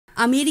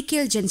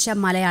അമേരിക്കയിൽ ജനിച്ച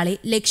മലയാളി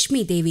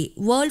ലക്ഷ്മി ദേവി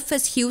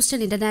WorldFest-Houston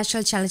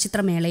international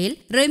ചലച്ചിത്രമേളയിൽ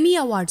Remi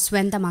award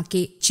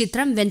സ്വന്തമാക്കി.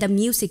 ചിത്രം വെൻ ദ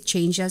മ്യൂസിക്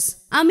ചേഞ്ചസ്.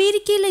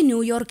 അമേരിക്കയിലെ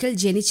ന്യൂയോർക്കിൽ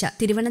ജനിച്ച,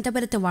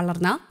 തിരുവനന്തപുരത്ത്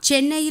വളർന്ന,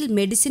 ചെന്നൈയിൽ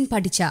മെഡിസിൻ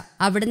പഠിച്ച,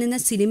 അവിടെ നിന്ന്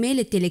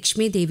സിനിമയിലെത്തിയ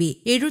ലക്ഷ്മി ദേവി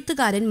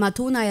എഴുത്തുകാരൻ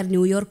മധു നായർ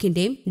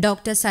ന്യൂയോർക്കിന്റെയും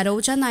ഡോക്ടർ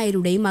സരോജ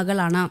നായരുടെയും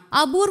മകളാണ്.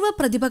 അപൂർവ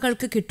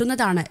പ്രതിഭകൾക്ക്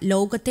കിട്ടുന്നതാണ്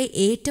ലോകത്തെ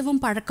ഏറ്റവും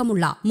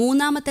പഴക്കമുള്ള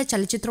മൂന്നാമത്തെ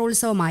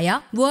ചലച്ചിത്രോത്സവമായ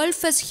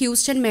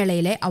WorldFest-Houston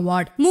മേളയിലെ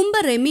അവാർഡ്.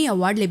 മുമ്പ് Remi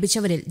award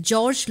ലഭിച്ചവരിൽ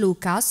George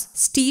Lucas,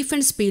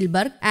 Stephen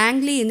Spielberg,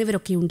 ആംഗ്ലി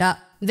എന്നിവരൊക്കെയുണ്ട്.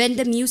 When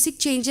the music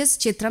changes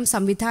ചിത്രം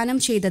സംവിധാനം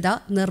ചെയ്തത്,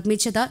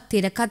 നിർമ്മിച്ചത്,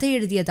 തിരക്കഥ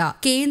എഴുതിയത്,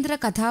 കേന്ദ്ര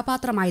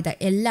കഥാപാത്രമായത്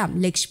എല്ലാം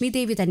ലക്ഷ്മി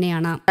ദേവി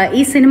തന്നെയാണ്.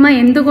 ഈ സിനിമ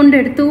എന്തുകൊണ്ട്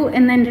എടുത്തു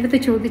എന്ന് എൻ്റെ അടുത്ത്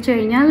ചോദിച്ചു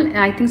കഴിഞ്ഞാൽ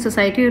ഐ തിങ്ക്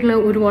സൊസൈറ്റിയിൽ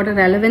ഒരുപാട്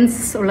റെലവൻസ്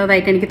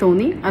ഉള്ളതായിട്ട് എനിക്ക്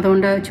തോന്നി.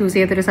 അതുകൊണ്ട് ചൂസ്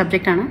ചെയ്തൊരു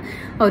സബ്ജക്റ്റാണ്.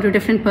 ഒരു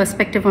ഡിഫറെൻറ്റ്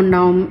പെർസ്പെക്റ്റീവ്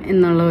ഉണ്ടാവും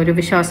എന്നുള്ള ഒരു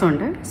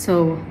വിശ്വാസമുണ്ട്. So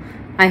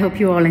I hope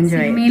you all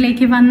enjoy.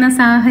 സിനിമയിലേക്ക് വന്ന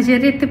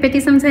സാഹചര്യത്തെ പറ്റി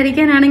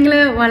സംസാരിക്കാനാണെങ്കിൽ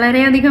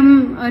വളരെയധികം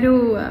ഒരു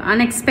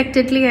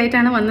അൺഎക്സ്പെക്റ്റഡ്ലി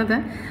ആയിട്ടാണ് വന്നത്.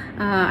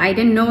 I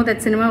didn't know that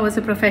cinema was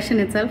a profession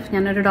itself.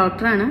 ഞാനൊരു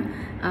ഡോക്ടറാണ്.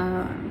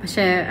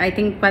 പക്ഷേ I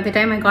think by the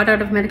time I got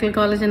out of medical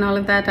college and all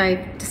of that, I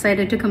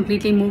decided to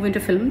completely move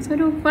into films.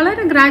 ഒരു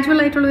വളരെ gradual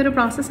ആയിട്ടുള്ളൊരു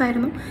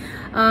പ്രോസസ്സായിരുന്നു.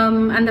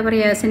 എന്താ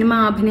പറയുക, cinema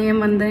അഭിനയം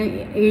വന്ന്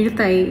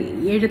എഴുത്തായി,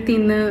 എഴുത്തിൽ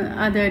നിന്ന്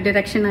അത്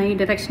ഡിറക്ഷനായി,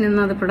 ഡയറക്ഷനിൽ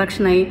നിന്ന് അത്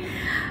പ്രൊഡക്ഷനായി.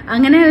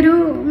 അങ്ങനെ ഒരു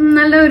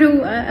നല്ലൊരു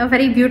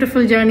very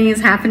beautiful journey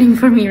is happening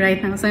for me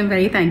right now. So I am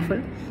very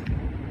thankful.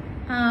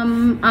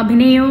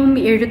 അഭിനയവും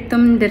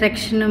എഴുത്തും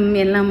ഡയറക്ഷനും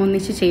എല്ലാം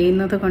ഒന്നിച്ച്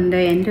ചെയ്യുന്നത് കൊണ്ട്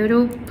എൻ്റെ ഒരു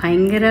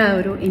ഭയങ്കര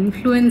ഒരു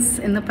ഇൻഫ്ലുവൻസ്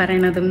എന്ന്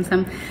പറയുന്നതും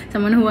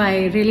someone who I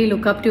really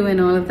look up to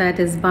and all of that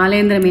is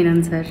Balendra Menon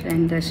sir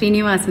and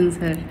Sreenivasan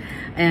sir.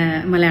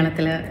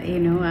 മലയാളത്തിൽ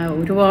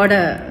ഒരുപാട്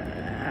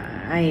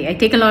I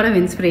take a lot of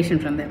inspiration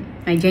from them.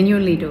 I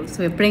genuinely do.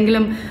 So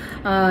എപ്പോഴെങ്കിലും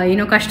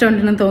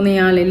കഷ്ടമുണ്ടെന്ന്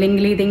തോന്നിയാൽ,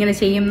 അല്ലെങ്കിൽ ഇതിങ്ങനെ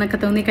ചെയ്യും എന്നൊക്കെ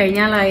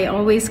തോന്നിക്കഴിഞ്ഞാൽ I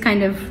always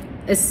kind of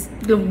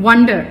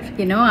wonder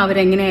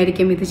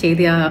അവരെങ്ങനെയായിരിക്കും ഇത്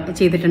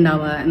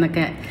ചെയ്തിട്ടുണ്ടാവുക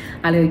എന്നൊക്കെ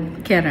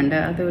ആലോചിക്കാറുണ്ട്.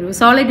 അതൊരു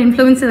സോളിഡ്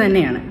ഇൻഫ്ലുവൻസ്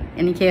തന്നെയാണ്.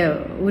 എനിക്ക്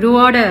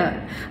ഒരുപാട്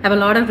I have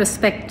a lot of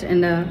respect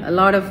and a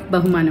lot of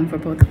ബഹുമാനം for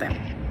both of them.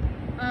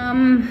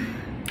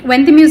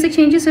 When the music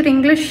changes ഒരു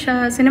ഇംഗ്ലീഷ്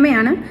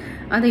സിനിമയാണ്.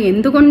 അത്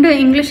എന്തുകൊണ്ട്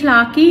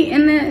ഇംഗ്ലീഷിലാക്കി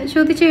എന്ന്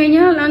ചോദിച്ചു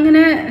കഴിഞ്ഞാൽ,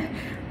 അങ്ങനെ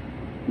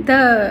the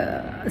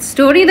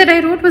story that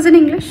I rote was in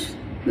English.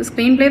 The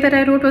screenplay that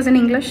I wrote was in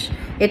English.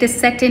 It is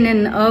set in an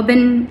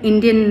urban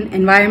Indian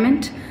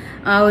environment.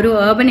 ഒരു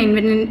urban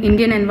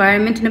Indian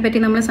environment-നെ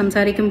പറ്റി നമ്മൾ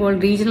സംസാരിക്കുമ്പോൾ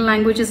റീജിയണൽ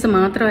ലാംഗ്വേജസ്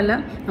മാത്രമല്ല,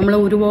 നമ്മൾ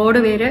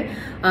ഒരുപാട് പേര്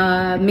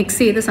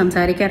മിക്സ് ചെയ്ത്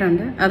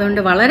സംസാരിക്കാറുണ്ട്.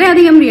 അതുകൊണ്ട്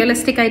വളരെയധികം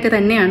റിയലിസ്റ്റിക് ആയിട്ട്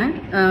തന്നെയാണ്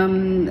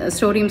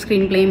സ്റ്റോറിയും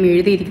സ്ക്രീൻ പ്ലേയും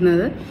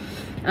എഴുതിയിരിക്കുന്നത്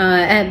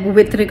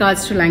with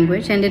regards to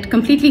language, and it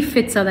completely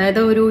fits. അതായത്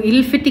ഒരു ഇൽ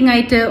ഫിറ്റിംഗ്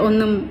ആയിട്ട്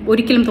ഒന്നും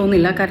ഒരിക്കലും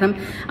തോന്നില്ല. കാരണം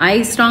ഐ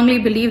സ്ട്രോങ്ലി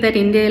ബിലീവ്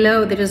ദാറ്റ് ഇന്ത്യയിൽ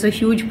ദർ ഇസ് എ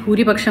ഹ്യൂജ്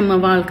ഭൂരിപക്ഷം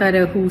ഓഫ് ആൾക്കാർ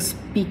who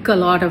speak a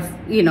lot of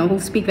who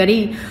speak very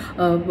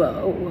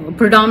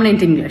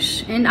predominant English,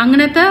 and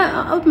അങ്ങനത്തെ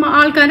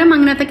ആൾക്കാരും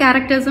അങ്ങനത്തെ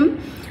ക്യാരക്ടേഴ്സും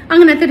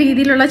അങ്ങനത്തെ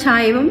രീതിയിലുള്ള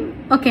ചായവും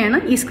ഒക്കെയാണ്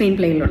ഈ സ്ക്രീൻ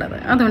പ്ലേയിലുള്ളത്.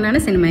 അതുകൊണ്ടാണ്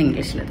സിനിമ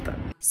ഇംഗ്ലീഷിലെടുത്തത്.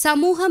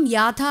 സമൂഹം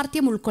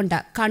യാഥാർത്ഥ്യം ഉൾക്കൊണ്ട്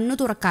കണ്ണു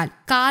തുറക്കാൻ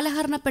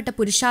കാലഹരണപ്പെട്ട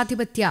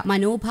പുരുഷാധിപത്യ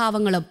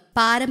മനോഭാവങ്ങളും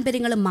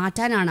പാരമ്പര്യങ്ങളും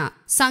മാറ്റാനാണ്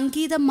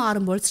സംഗീതം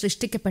മാറുമ്പോൾ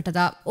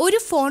സൃഷ്ടിക്കപ്പെട്ടത്. ഒരു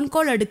ഫോൺ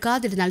കോൾ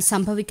എടുക്കാതിരുന്നാൽ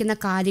സംഭവിക്കുന്ന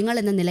കാര്യങ്ങൾ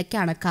എന്ന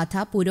നിലയ്ക്കാണ്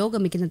കഥ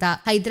പുരോഗമിക്കുന്നത്.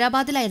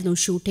 ഹൈദരാബാദിലായിരുന്നു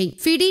ഷൂട്ടിംഗ്.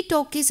 ഫിഡി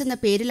ടോക്കീസ് എന്ന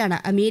പേരിലാണ്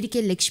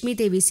അമേരിക്കയിൽ ലക്ഷ്മി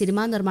ദേവി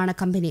സിനിമാ നിർമ്മാണ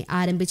കമ്പനി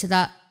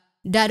ആരംഭിച്ചത്.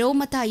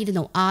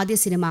 ഡരോമത്തായിരുന്നു ആദ്യ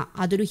സിനിമ.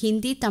 അതൊരു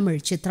ഹിന്ദി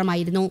തമിഴ്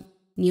ചിത്രമായിരുന്നു.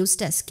 News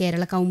desk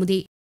Kerala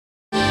Kaumudi.